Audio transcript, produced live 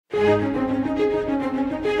As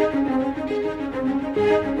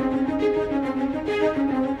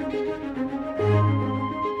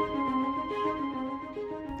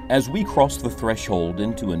we cross the threshold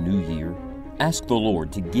into a new year, ask the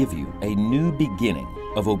Lord to give you a new beginning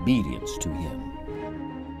of obedience to Him.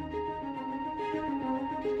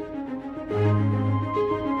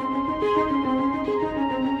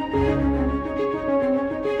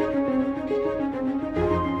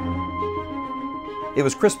 It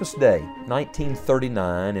was Christmas Day,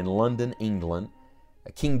 1939, in London, England.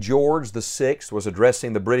 King George VI was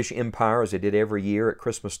addressing the British Empire, as he did every year at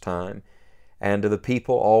Christmas time, and the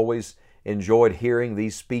people always enjoyed hearing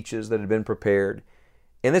these speeches that had been prepared.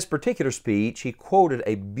 In this particular speech, he quoted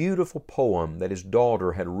a beautiful poem that his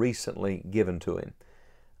daughter had recently given to him.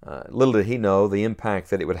 Little did he know the impact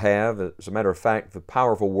that it would have. As a matter of fact, the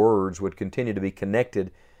powerful words would continue to be connected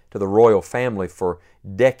to the royal family for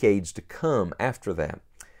decades to come after that.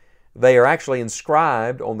 They are actually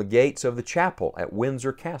inscribed on the gates of the chapel at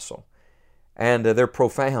Windsor Castle, and they're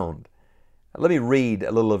profound. Let me read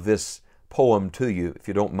a little of this poem to you, if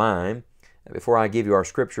you don't mind, before I give you our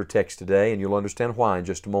scripture text today, and you'll understand why in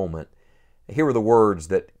just a moment. Here were the words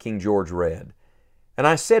that King George read. "And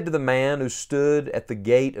I said to the man who stood at the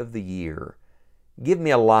gate of the year, 'Give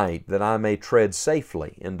me a light that I may tread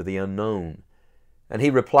safely into the unknown.' And he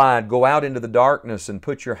replied, 'Go out into the darkness and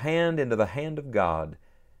put your hand into the hand of God.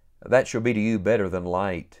 That shall be to you better than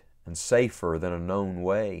light and safer than a known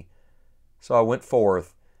way.' So I went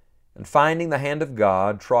forth, and finding the hand of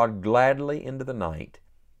God, trod gladly into the night.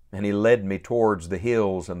 And He led me towards the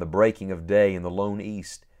hills and the breaking of day in the lone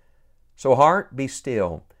east. So heart, be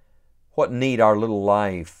still. What need our little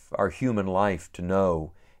life, our human life, to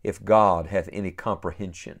know, if God hath any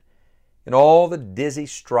comprehension? In all the dizzy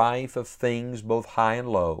strife of things both high and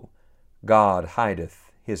low, God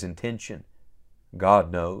hideth His intention.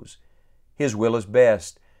 God knows. His will is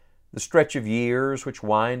best. The stretch of years which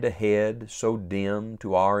wind ahead, so dim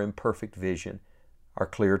to our imperfect vision, are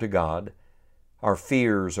clear to God. Our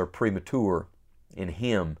fears are premature. In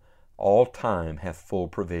Him all time hath full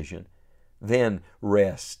provision. Then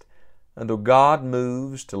rest, until God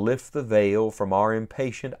moves to lift the veil from our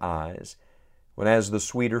impatient eyes, when as the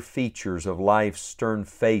sweeter features of life's stern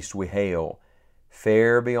face we hail,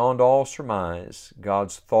 fair beyond all surmise,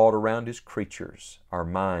 God's thought around His creatures our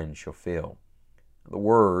mind shall fill." The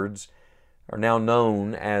words are now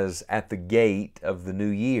known as "At the Gate of the New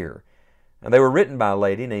Year." And they were written by a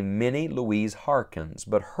lady named Minnie Louise Harkins,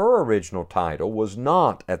 but her original title was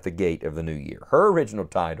not "At the Gate of the New Year." Her original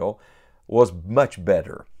title was much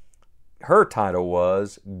better. Her title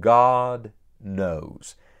was "God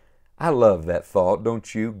Knows." I love that thought,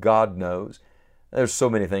 don't you? God knows. There's so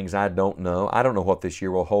many things I don't know. I don't know what this year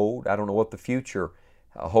will hold. I don't know what the future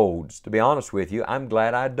holds. To be honest with you, I'm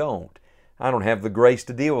glad I don't. I don't have the grace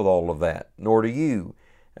to deal with all of that, nor do you.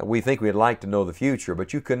 We think we'd like to know the future,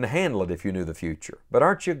 but you couldn't handle it if you knew the future. But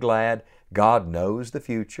aren't you glad God knows the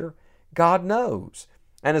future? God knows.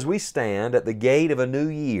 And as we stand at the gate of a new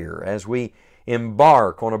year, as we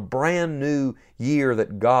embark on a brand new year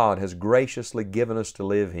that God has graciously given us to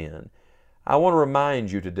live in, I want to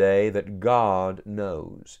remind you today that God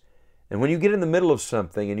knows. And when you get in the middle of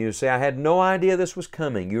something and you say, "I had no idea this was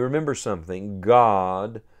coming," you remember something.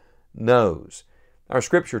 God knows. Our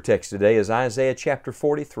scripture text today is Isaiah chapter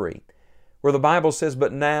 43, where the Bible says,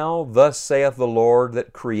 "But now thus saith the Lord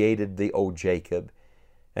that created thee, O Jacob,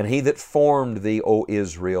 and He that formed thee, O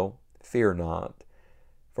Israel, fear not,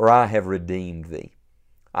 for I have redeemed thee.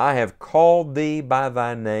 I have called thee by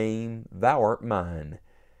thy name, thou art mine.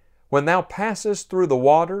 When thou passest through the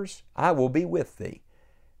waters, I will be with thee,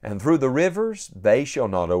 and through the rivers, they shall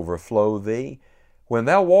not overflow thee. When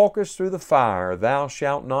thou walkest through the fire, thou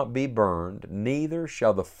shalt not be burned, neither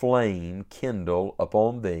shall the flame kindle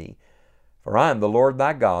upon thee. For I am the Lord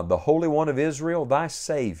thy God, the Holy One of Israel, thy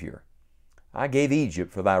Savior. I gave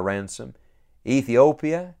Egypt for thy ransom,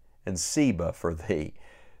 Ethiopia and Seba for thee.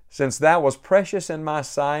 Since thou wast precious in my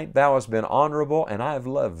sight, thou hast been honorable, and I have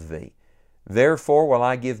loved thee. Therefore will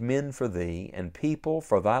I give men for thee, and people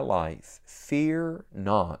for thy life. Fear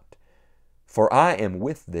not, for I am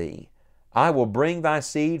with thee. I will bring thy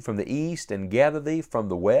seed from the east, and gather thee from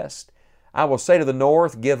the west. I will say to the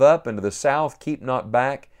north, Give up, and to the south, Keep not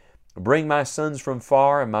back. Bring my sons from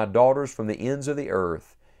far, and my daughters from the ends of the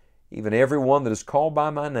earth. Even every one that is called by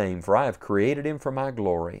my name, for I have created him for my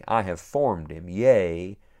glory. I have formed him,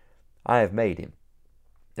 yea, I have made him."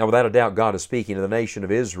 Now, without a doubt, God is speaking to the nation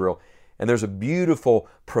of Israel, and there's a beautiful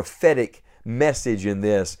prophetic message in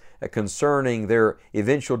this concerning their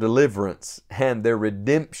eventual deliverance and their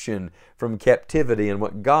redemption from captivity and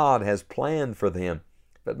what God has planned for them.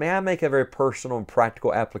 But may I make a very personal and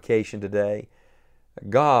practical application today?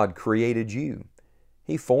 God created you.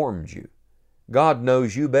 He formed you. God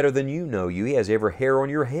knows you better than you know you. He has every hair on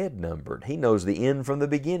your head numbered. He knows the end from the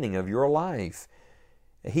beginning of your life.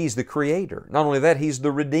 He's the Creator. Not only that, He's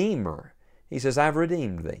the Redeemer. He says, I've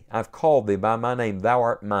redeemed thee. I've called thee by my name. Thou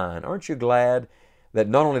art mine. Aren't you glad that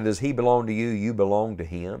not only does He belong to you, you belong to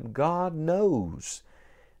Him? God knows.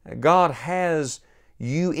 God has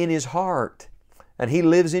you in His heart, and He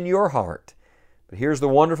lives in your heart. But here's the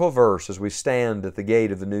wonderful verse as we stand at the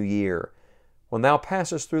gate of the new year. When thou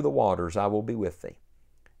passest through the waters, I will be with thee.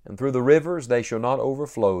 And through the rivers, they shall not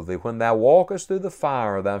overflow thee. When thou walkest through the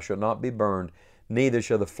fire, thou shalt not be burned, neither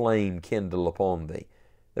shall the flame kindle upon thee.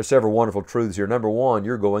 There's several wonderful truths here. Number one,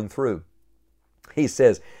 you're going through. He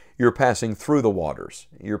says you're passing through the waters.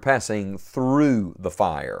 You're passing through the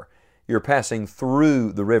fire. You're passing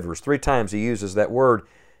through the rivers. 3 times He uses that word.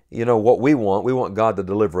 You know what we want God to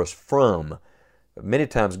deliver us from. But many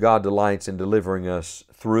times God delights in delivering us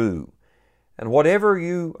through. And whatever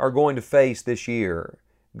you are going to face this year,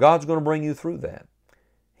 God's going to bring you through that.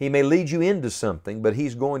 He may lead you into something, but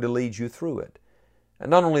He's going to lead you through it.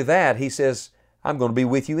 And not only that, He says, I'm going to be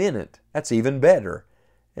with you in it. That's even better.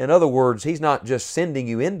 In other words, He's not just sending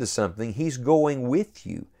you into something, He's going with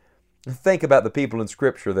you. Think about the people in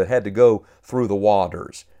Scripture that had to go through the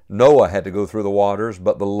waters. Noah had to go through the waters,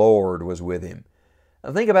 but the Lord was with him.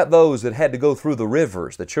 And think about those that had to go through the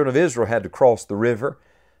rivers. The children of Israel had to cross the river,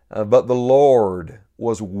 but the Lord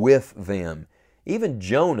was with them. Even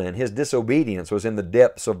Jonah and his disobedience was in the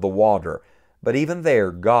depths of the water, but even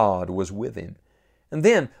there God was with him. And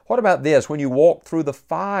then, what about this? When you walk through the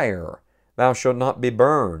fire, thou shalt not be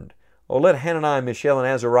burned. Oh, let Hananiah, Mishael, and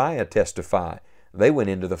Azariah testify. They went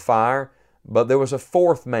into the fire, but there was a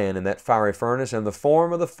 4th man in that fiery furnace, and the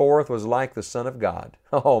form of the 4th was like the Son of God.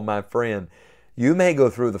 Oh, my friend, you may go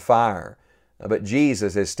through the fire, but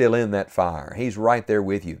Jesus is still in that fire. He's right there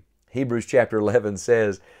with you. Hebrews chapter 11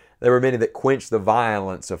 says, there were many that quenched the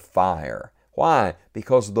violence of fire. Why?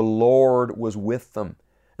 Because the Lord was with them.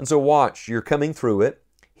 And so watch, you're coming through it.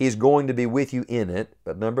 He's going to be with you in it.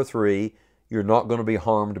 But number 3, you're not going to be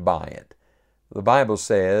harmed by it. The Bible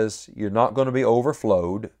says you're not going to be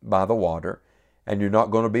overflowed by the water, and you're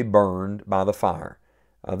not going to be burned by the fire.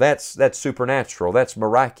 That's supernatural. That's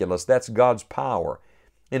miraculous. That's God's power.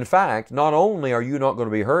 In fact, not only are you not going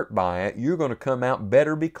to be hurt by it, you're going to come out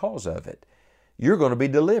better because of it. You're going to be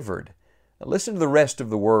delivered. Now listen to the rest of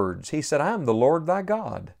the words. He said, I am the Lord thy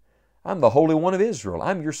God. I'm the Holy One of Israel.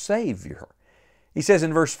 I'm your Savior. He says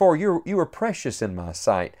in verse 4, you are precious in my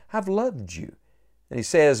sight. I've loved you. And he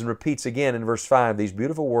says and repeats again in verse 5 these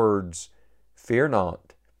beautiful words, fear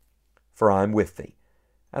not, for I am with thee.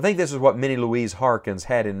 I think this is what Minnie Louise Harkins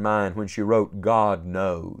had in mind when she wrote God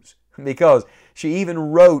Knows. Because she even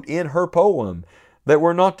wrote in her poem that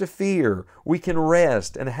we're not to fear. We can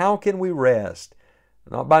rest. And how can we rest?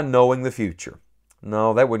 Not by knowing the future.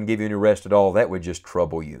 No, that wouldn't give you any rest at all. That would just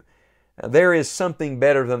trouble you. There is something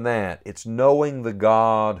better than that. It's knowing the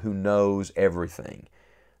God who knows everything.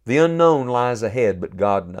 The unknown lies ahead, but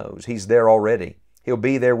God knows. He's there already. He'll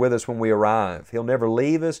be there with us when we arrive. He'll never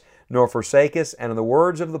leave us nor forsake us. And in the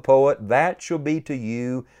words of the poet, that shall be to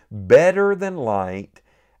you better than light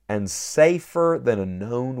and safer than a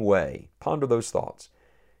known way. Ponder those thoughts.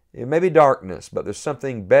 It may be darkness, but there's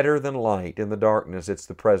something better than light in the darkness. It's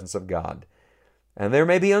the presence of God. And there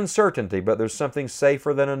may be uncertainty, but there's something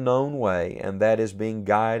safer than a known way, and that is being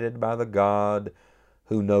guided by the God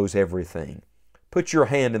who knows everything. Put your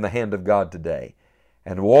hand in the hand of God today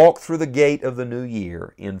and walk through the gate of the new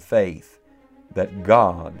year in faith that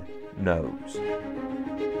God knows.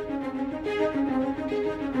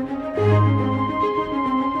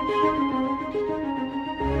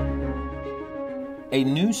 A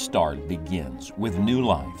new start begins with new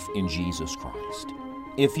life in Jesus Christ.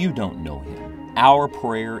 If you don't know Him, our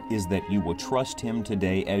prayer is that you will trust Him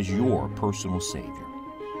today as your personal Savior.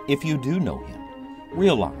 If you do know Him,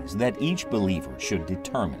 realize that each believer should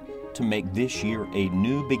determine to make this year a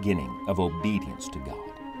new beginning of obedience to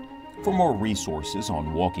God. For more resources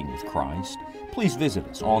on walking with Christ, please visit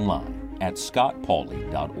us online at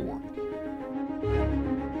scottpauley.org.